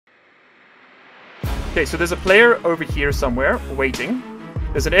Okay, so there's a player over here somewhere, waiting.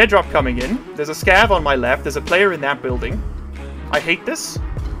 There's an airdrop coming in. There's a scav on my left. There's a player in that building. I hate this.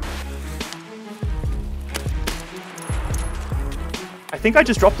 I think I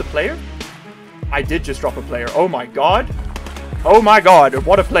just dropped a player. I did just drop a player. Oh my god. Oh my god,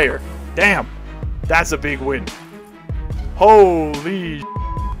 what a player. Damn. That's a big win. Holy...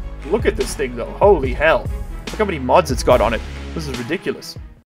 Look at this thing though. Holy hell. Look how many mods it's got on it. This is ridiculous.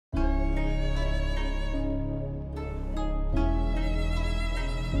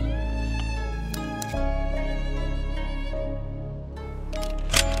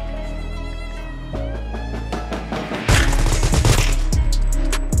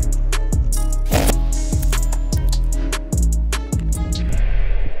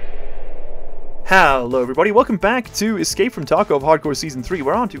 Hello everybody, welcome back to Escape from Tarkov Hardcore Season 3.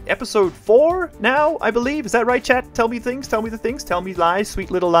 We're on to Episode 4 now, I believe. Is that right, chat? Tell me things, tell me the things, tell me lies,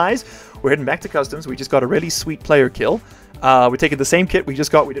 sweet little lies. We're heading back to Customs. We just got a really sweet player kill. We're taking the same kit we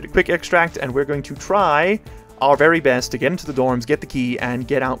just got. We did a quick extract, and we're going to try our very best to get into the dorms, get the key, and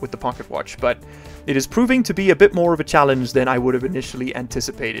get out with the pocket watch. But it is proving to be a bit more of a challenge than I would have initially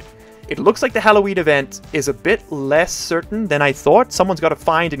anticipated. It looks like the Halloween event is a bit less certain than I thought. Someone's got to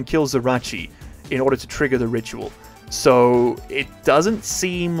find and kill Zarachi in order to trigger the ritual. So it doesn't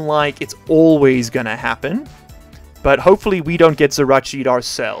seem like it's always gonna happen, but hopefully we don't get Zarachi'd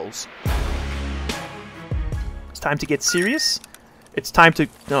ourselves. It's time to get serious. It's time to...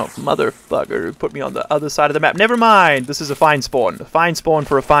 No, motherfucker, put me on the other side of the map. Never mind, this is a fine spawn. A fine spawn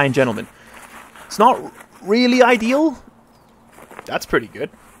for a fine gentleman. It's not really ideal. That's pretty good.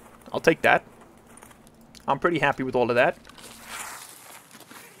 I'll take that. I'm pretty happy with all of that.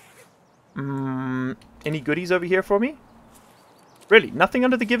 Any goodies over here for me? Really, nothing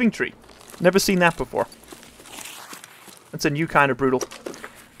under the giving tree. Never seen that before. That's a new kind of brutal.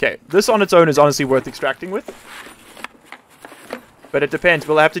 Okay, this on its own is honestly worth extracting with. But it depends.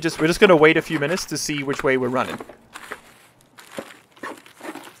 We'll have to we're just gonna wait a few minutes to see which way we're running.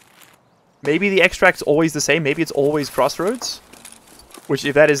 Maybe the extract's always the same. Maybe it's always crossroads. Which,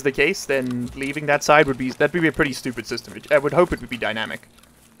 if that is the case, then leaving that side would be... That'd be a pretty stupid system. I would hope it would be dynamic.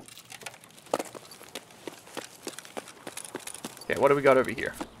 Okay, what do we got over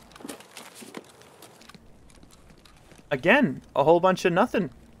here? Again, a whole bunch of nothing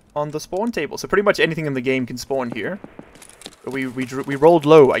on the spawn table. So pretty much anything in the game can spawn here. We rolled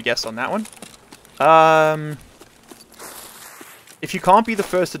low, I guess, on that one. If you can't be the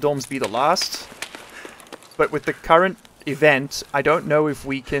first to dorms, be the last. But with the current event, I don't know if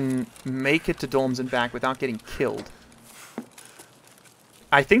we can make it to dorms and back without getting killed.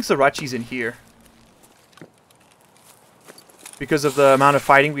 I think Zarachi's in here. Because of the amount of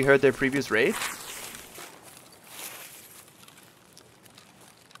fighting we heard their previous raid.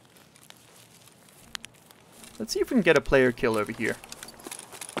 Let's see if we can get a player kill over here.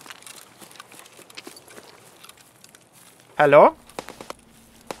 Hello?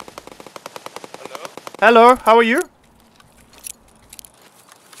 Hello? Hello, how are you?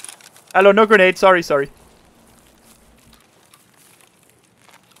 Hello, no grenade, sorry. Do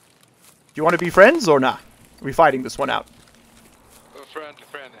you want to be friends or nah? Are we fighting this one out?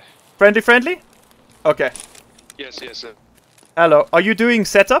 Friendly? Okay. Yes, sir. Hello. Are you doing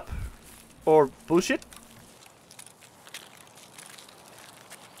setup? Or bullshit?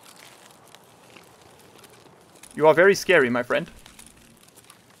 You are very scary, my friend.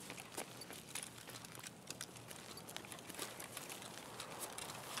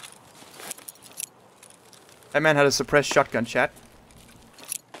 That man had a suppressed shotgun, chat.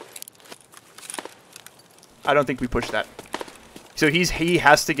 I don't think we pushed that. So he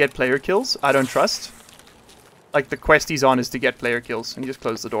has to get player kills. I don't trust. Like, the quest he's on is to get player kills. And he just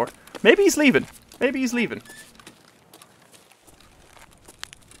closed the door. Maybe he's leaving.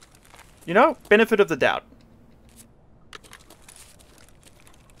 You know, benefit of the doubt.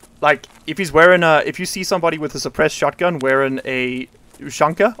 Like, if he's wearing a... If you see somebody with a suppressed shotgun wearing a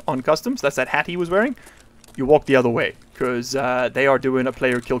Ushanka on Customs, that's that hat he was wearing, you walk the other way. Because they are doing a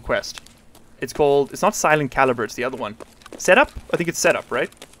player kill quest. It's called... It's not Silent Caliber, it's the other one. Setup? I think it's Setup, right?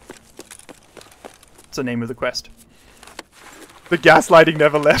 It's the name of the quest. The gaslighting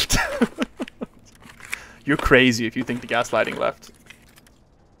never left. You're crazy if you think the gaslighting left.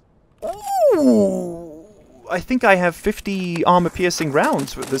 Ooh! I think I have 50 armor-piercing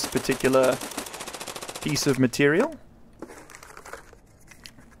rounds with this particular piece of material. I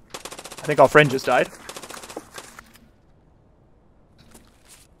think our friend just died.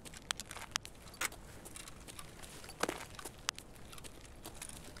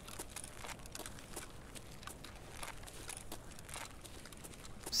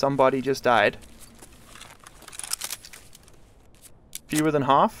 Somebody just died. Fewer than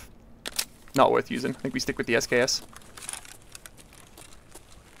half. Not worth using. I think we stick with the SKS.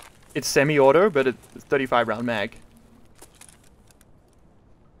 It's semi-auto, but it's 35 round mag.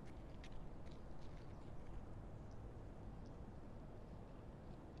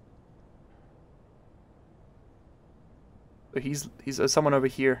 But he's someone over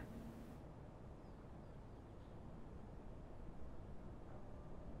here.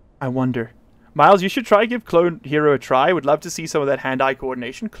 I wonder. Miles, you should try give Clone Hero a try. Would love to see some of that hand-eye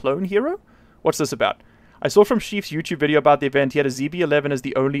coordination. Clone Hero? What's this about? I saw from Sheaf's YouTube video about the event. He had a ZB11 as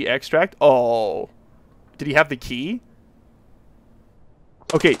the only extract. Oh. Did he have the key?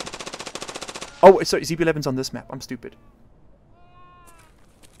 Okay. Oh, sorry. ZB11's on this map. I'm stupid.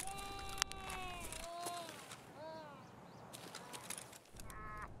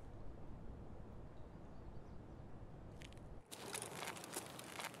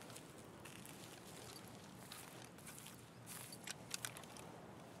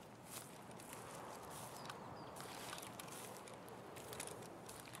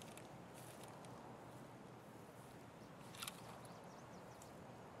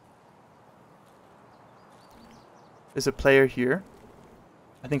 There's a player here.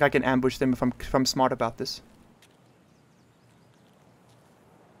 I think I can ambush them if I'm smart about this.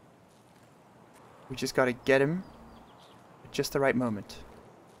 We just gotta get him at just the right moment.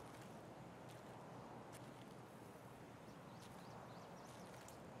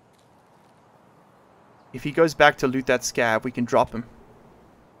 If he goes back to loot that scab, we can drop him. I'm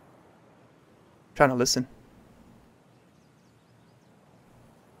trying to listen.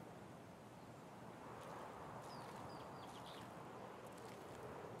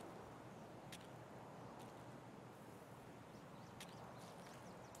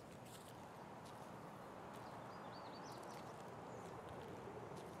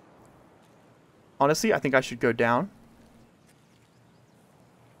 Honestly, I think I should go down.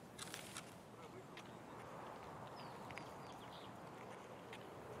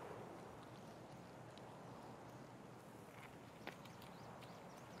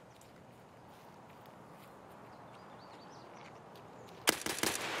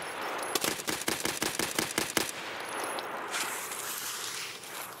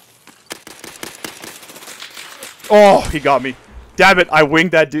 Oh, he got me. Damn it, I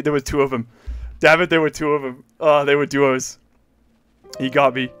winged that dude. There was two of them. Damn it, there were two of them. Oh, they were duos. He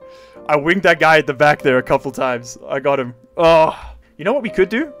got me. I winged that guy at the back there a couple times. I got him. Oh. You know what we could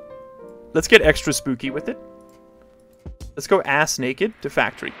do? Let's get extra spooky with it. Let's go ass naked to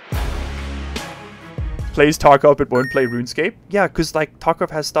factory. Plays Tarkov but won't play RuneScape? Yeah, because like Tarkov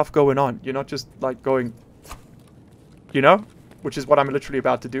has stuff going on. You're not just like going... You know? Which is what I'm literally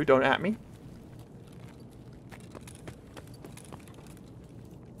about to do. Don't at me.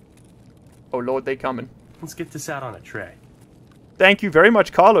 Oh lord, they coming. Let's get this out on a tray. Thank you very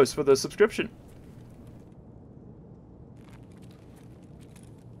much, Carlos, for the subscription.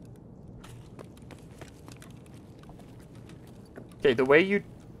 Okay, the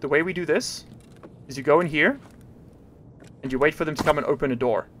way we do this is you go in here and you wait for them to come and open a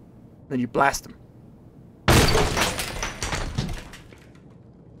door. Then you blast them.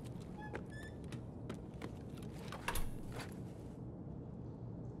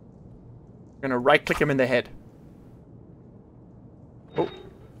 I'm gonna right click him in the head. Oh,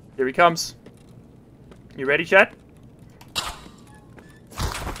 here he comes. You ready, chat?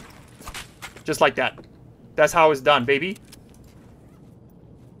 Just like that. That's how it's done, baby.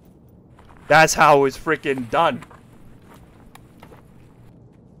 That's how it's freaking done.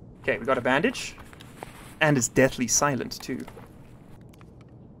 Okay, we got a bandage. And it's deathly silent, too.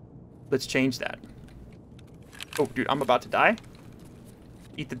 Let's change that. Oh, dude, I'm about to die.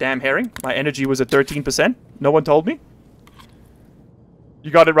 Eat the damn herring. My energy was at 13%. No one told me. You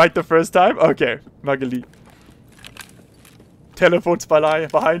got it right the first time? Okay, Magali. Teleports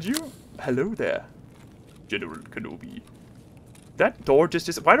behind you. Hello there, General Kenobi. That door just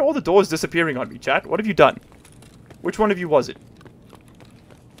why are all the doors disappearing on me, chat? What have you done? Which one of you was it?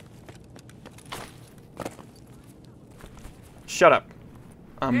 Shut up.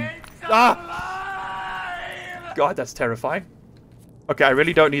 God, that's terrifying. Okay, I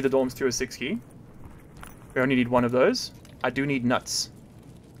really don't need the Dorms 206 key. We only need one of those. I do need nuts.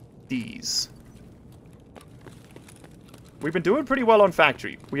 These. We've been doing pretty well on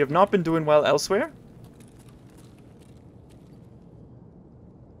factory. We have not been doing well elsewhere.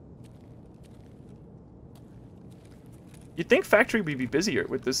 You'd think factory would be busier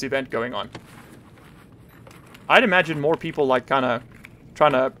with this event going on. I'd imagine more people like kind of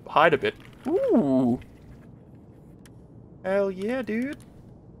trying to hide a bit. Ooh. Hell yeah, dude.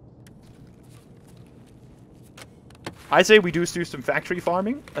 I say we do some factory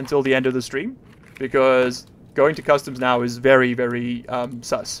farming until the end of the stream, because going to customs now is very, very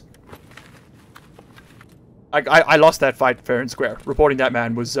sus. I lost that fight fair and square. Reporting that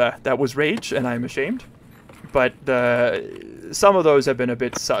man was that was rage, and I'm ashamed. But some of those have been a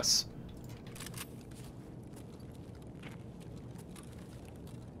bit sus.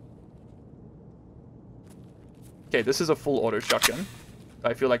 Okay, this is a full auto shotgun.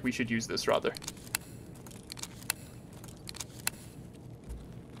 I feel like we should use this rather.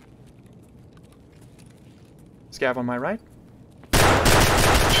 Scav on my right.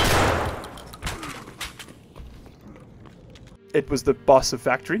 It was the boss of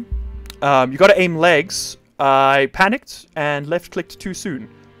factory. You gotta aim legs. I panicked and left-clicked too soon.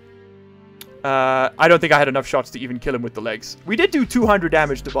 I don't think I had enough shots to even kill him with the legs. We did do 200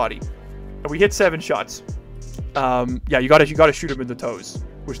 damage to body, and we hit 7 shots. Yeah, you gotta shoot him in the toes,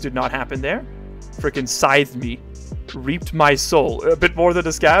 which did not happen there. Frickin' scythed me, reaped my soul. A bit more than a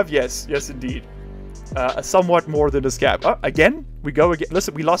scav, yes, yes indeed. Somewhat more than a scav. Oh, again, we go again.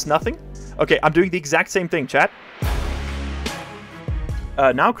 Listen, we lost nothing. Okay, I'm doing the exact same thing, chat.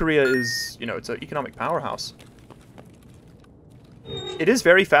 Now Korea is, you know, it's an economic powerhouse. It is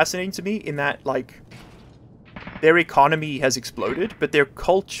very fascinating to me in that, like, their economy has exploded, but their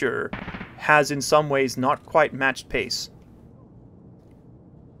culture has in some ways not quite matched pace.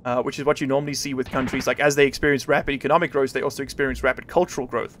 Which is what you normally see with countries. Like, as they experience rapid economic growth, they also experience rapid cultural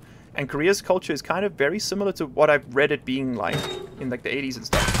growth. And Korea's culture is kind of very similar to what I've read it being like in, like, the 80s and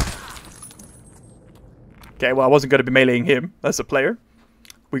stuff. Okay, well, I wasn't going to be meleeing him as a player.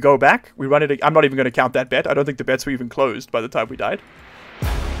 We go back, we run it. I'm not even going to count that bet. I don't think the bets were even closed by the time we died.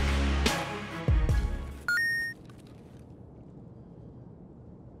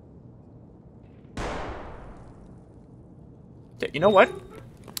 Okay, you know what?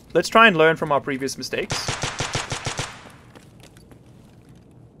 Let's try and learn from our previous mistakes.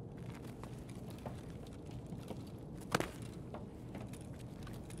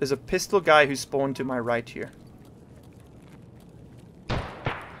 There's a pistol guy who spawned to my right here.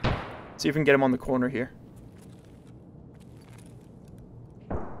 See if we can get him on the corner here.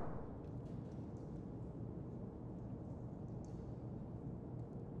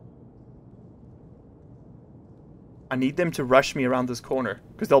 I need them to rush me around this corner,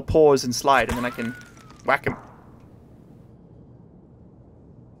 because they'll pause and slide, and then I can whack him.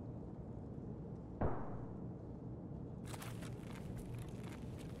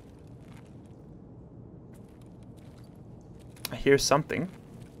 I hear something.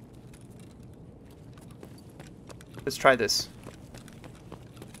 Let's try this.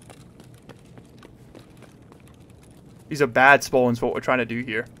 These are bad spawns for what we're trying to do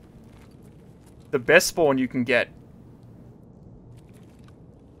here. The best spawn you can get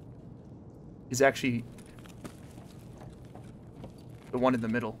is actually the one in the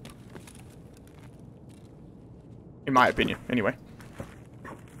middle. In my opinion, anyway.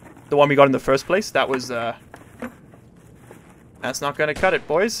 The one we got in the first place, that was, that's not gonna cut it,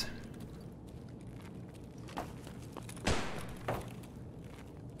 boys.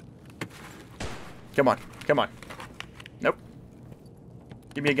 Come on, come on. Nope.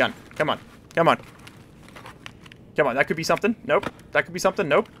 Give me a gun. Come on, come on. Come on, that could be something. Nope. That could be something.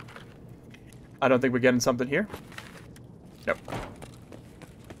 Nope. I don't think we're getting something here. Nope.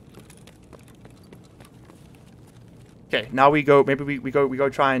 Okay, now we go, maybe we go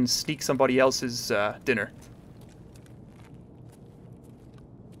try and sneak somebody else's dinner.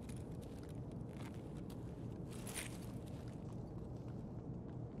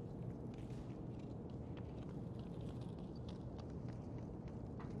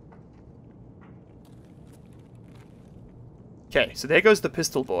 Okay, so there goes the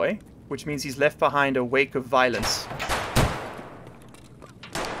pistol boy, which means he's left behind a wake of violence.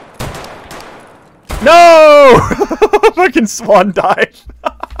 No! Fucking swan dive.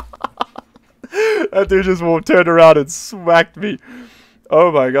 That dude just turned around and smacked me.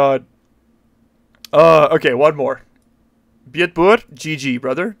 Oh my god. Okay, one more. Bietbur, GG,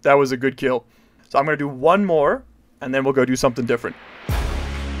 brother. That was a good kill. So I'm gonna do one more, and then we'll go do something different.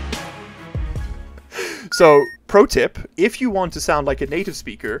 So, pro tip, if you want to sound like a native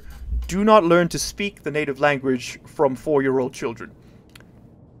speaker, do not learn to speak the native language from 4-year-old children.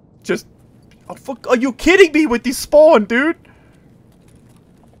 Just... Oh, fuck, are you kidding me with this spawn, dude?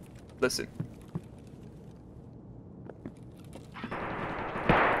 Listen.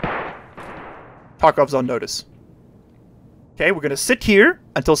 Tarkov's on notice. Okay, we're gonna sit here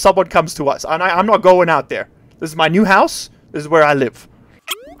until someone comes to us. And I'm not going out there. This is my new house. This is where I live.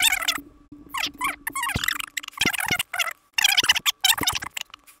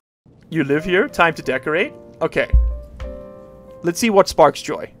 You live here? Time to decorate? Okay. Let's see what sparks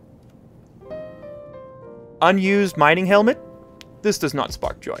joy. Unused mining helmet. This does not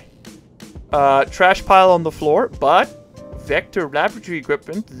spark joy. Trash pile on the floor, but vector laboratory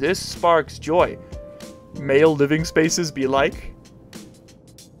equipment. This sparks joy. Male living spaces be like.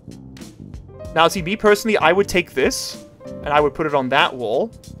 Now, see, me personally, I would take this and I would put it on that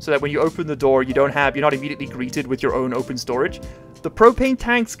wall so that when you open the door, you're not immediately greeted with your own open storage. The propane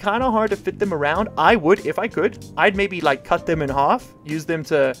tanks, kind of hard to fit them around. I would, if I could, I'd maybe like cut them in half, use them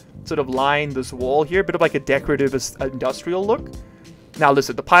to sort of line this wall here, bit of like a decorative industrial look. Now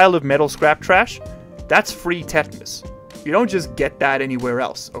listen, the pile of metal scrap trash, that's free tetanus. You don't just get that anywhere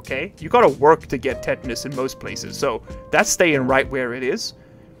else, okay? You gotta work to get tetanus in most places, so that's staying right where it is.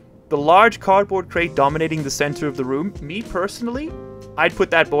 The large cardboard crate dominating the center of the room, me personally, I'd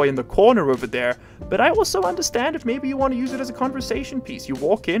put that boy in the corner over there, but I also understand if maybe you want to use it as a conversation piece. You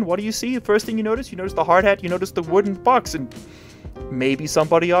walk in, what do you see? The first thing you notice the hard hat, you notice the wooden box, and maybe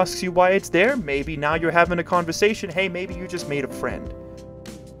somebody asks you why it's there. Maybe now you're having a conversation. Hey, maybe you just made a friend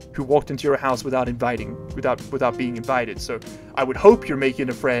who walked into your house without being invited. So I would hope you're making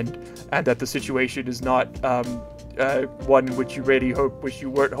a friend and that the situation is not one in which you really wish you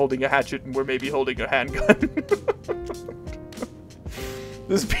weren't holding a hatchet and were maybe holding a handgun.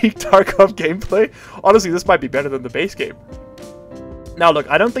 This peak Tarkov gameplay, honestly, this might be better than the base game. Now look,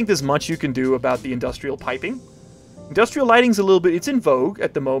 I don't think there's much you can do about the industrial piping. Industrial lighting's a little bit, it's in vogue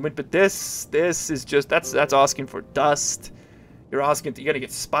at the moment, but this is just, that's asking for dust. You're gonna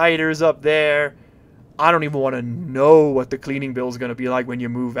get spiders up there. I don't even want to know what the cleaning bill is gonna be like when you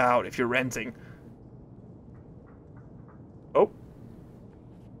move out if you're renting. Oh.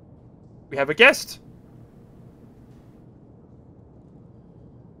 We have a guest.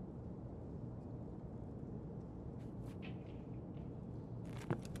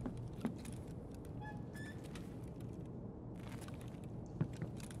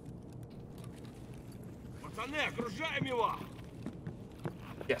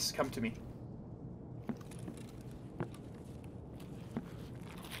 Yes, come to me.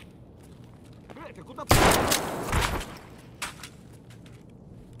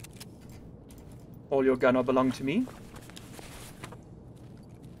 All your gunner belong to me.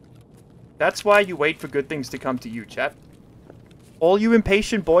 That's why you wait for good things to come to you, chat. All you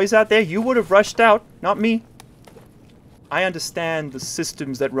impatient boys out there, you would have rushed out, not me. I understand the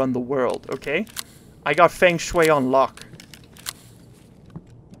systems that run the world, okay? I got Feng Shui on lock.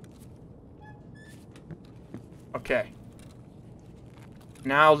 Okay.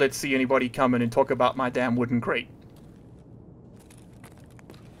 Now let's see anybody come in and talk about my damn wooden crate.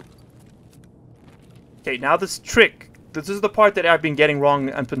 Okay, now this trick. This is the part that I've been getting wrong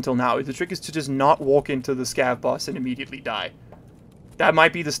up until now. The trick is to just not walk into the scav boss and immediately die. That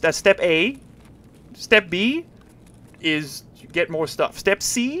might be that's step A. Step B is get more stuff. Step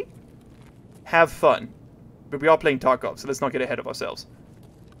C, have fun. But we are playing Tarkov, so let's not get ahead of ourselves.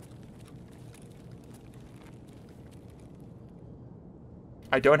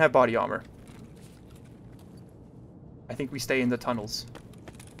 I don't have body armor. I think we stay in the tunnels.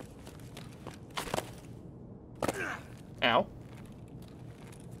 Ow.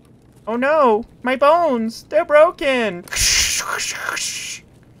 Oh no! My bones! They're broken!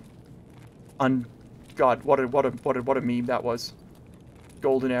 God, what a meme that was.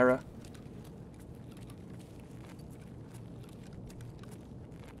 Golden era.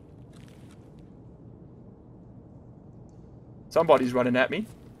 Somebody's running at me.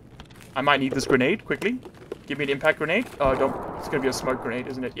 I might need this grenade, quickly. Give me an impact grenade. Oh, don't. It's gonna be a smoke grenade,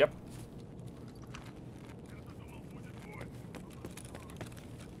 isn't it? Yep.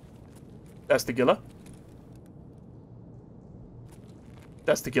 That's the Gilla.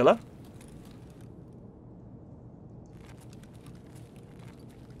 That's the Gilla.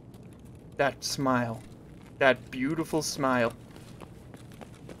 That smile. That beautiful smile.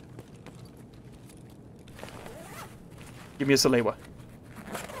 Give me a Salewa.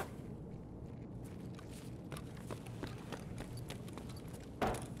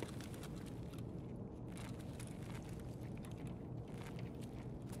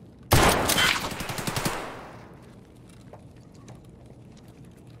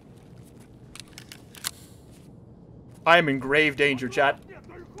 I am in grave danger, chat.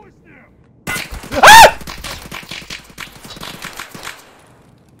 Ah!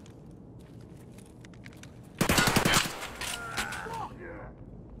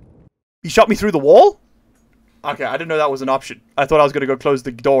 He shot me through the wall? Okay, I didn't know that was an option. I thought I was going to go close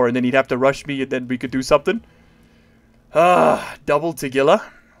the door and then he'd have to rush me and then we could do something. Double Tagilla.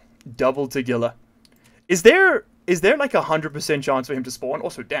 Double Tagilla. Is there like 100% chance for him to spawn?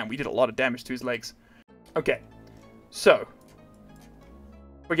 Also, damn, we did a lot of damage to his legs. Okay, so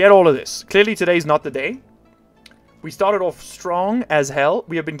Forget all of this. Clearly today's not the day. We started off strong as hell.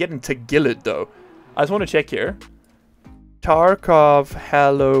 We have been getting to Gillett though. I just want to check here. Tarkov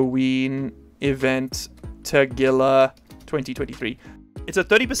Halloween event Tagilla 2023. It's a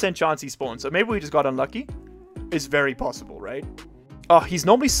 30% chance he spawns, so maybe we just got unlucky. It's very possible, right? Oh, he's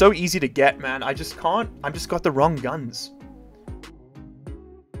normally so easy to get, man. I just can't. I've just got the wrong guns.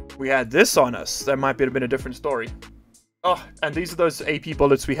 We had this on us. That might have been a different story. Oh, and these are those AP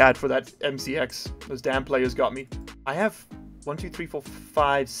bullets we had for that MCX. Those damn players got me. I have 1, 2, 3, 4,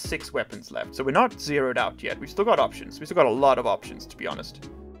 5, 6 weapons left. So we're not zeroed out yet. We've still got options. We've still got a lot of options, to be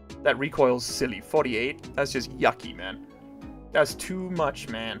honest. That recoil's silly. 48. That's just yucky, man. That's too much,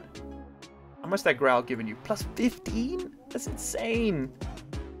 man. How much that growl giving you? Plus 15? That's insane.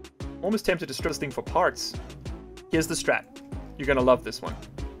 Almost tempted to strip this thing for parts. Here's the strat. You're gonna love this one.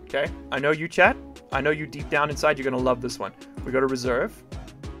 Okay? I know you, chat. I know you deep down inside, you're gonna love this one. We go to reserve.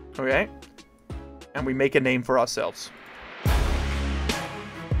 Okay? And we make a name for ourselves.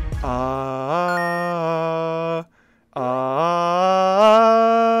 How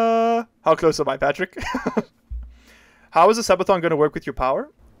close am I, Patrick? How is a subathon going to work with your power?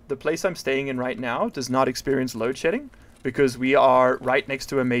 The place I'm staying in right now does not experience load shedding because we are right next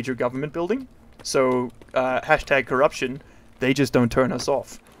to a major government building. So, hashtag corruption, they just don't turn us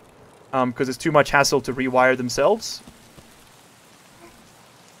off. Because it's too much hassle to rewire themselves.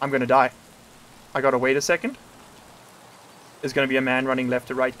 I'm going to die. I got to wait a second. There's going to be a man running left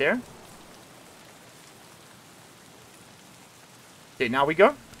to right there. Okay, now we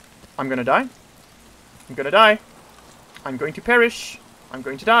go. I'm going to die. I'm going to die. I'm going to perish. I'm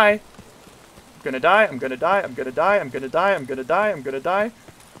going to die. I'm going to die. I'm going to die. I'm going to die. I'm going to die. I'm going to die. I'm going to die.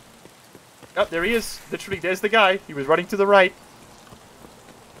 Oh, there he is. Literally, there's the guy. He was running to the right.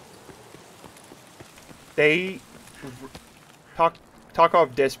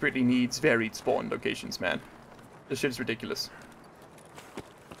 Tarkov desperately needs varied spawn locations, man. This shit is ridiculous.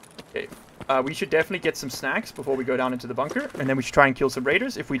 Okay. We should definitely get some snacks before we go down into the bunker. And then we should try and kill some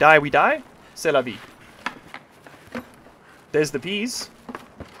raiders. If we die, we die. C'est la vie. There's the peas.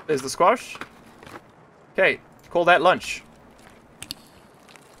 There's the squash. Okay. Call that lunch.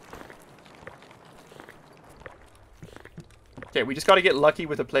 Okay, we just got to get lucky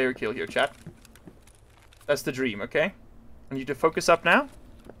with a player kill here, chat. That's the dream, okay? I need to focus up now.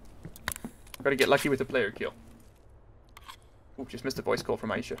 Got to get lucky with a player kill. Ooh, just missed a voice call from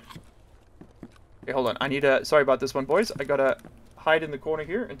Aisha. Okay, hold on. I need a... Sorry about this one, boys. I gotta hide in the corner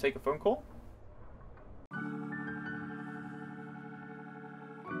here and take a phone call.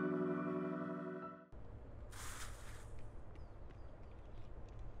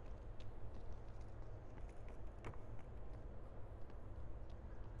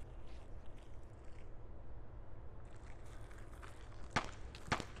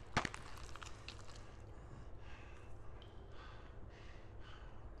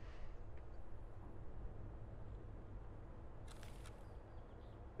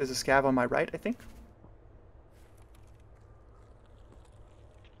 There's a scav on my right, I think.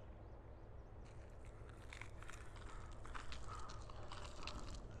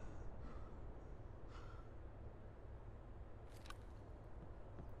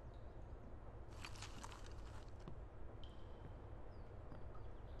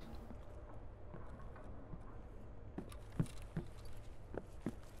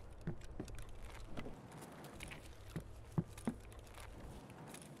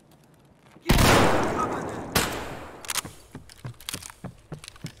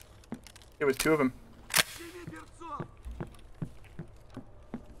 There was 2 of them.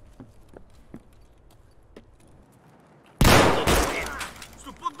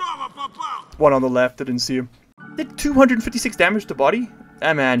 One on the left, I didn't see him. Did 256 damage to body?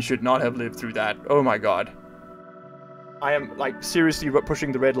 That man should not have lived through that. Oh my god. I am, like, seriously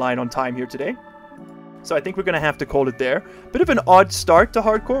pushing the red line on time here today. So I think we're going to have to call it there. Bit of an odd start to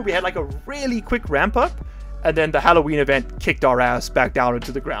hardcore. We had, like, a really quick ramp up. And then the Halloween event kicked our ass back down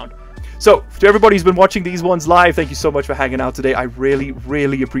into the ground. So, to everybody who's been watching these ones live, thank you so much for hanging out today. I really,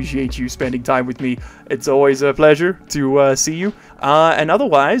 really appreciate you spending time with me. It's always a pleasure to see you. And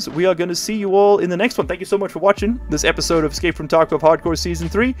otherwise, we are going to see you all in the next one. Thank you so much for watching this episode of Escape from Tarkov Hardcore Season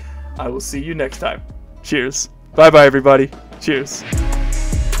 3. I will see you next time. Cheers. Bye-bye, everybody. Cheers.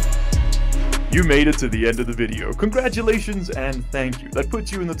 You made it to the end of the video. Congratulations and thank you. That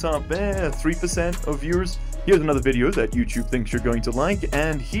puts you in the top 3% of viewers. Here's another video that YouTube thinks you're going to like,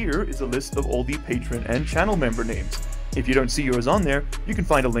 and here is a list of all the patron and channel member names. If you don't see yours on there, you can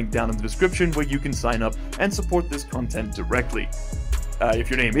find a link down in the description where you can sign up and support this content directly. If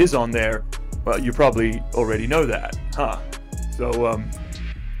your name is on there, well, you probably already know that, huh? So,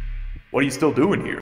 What are you still doing here?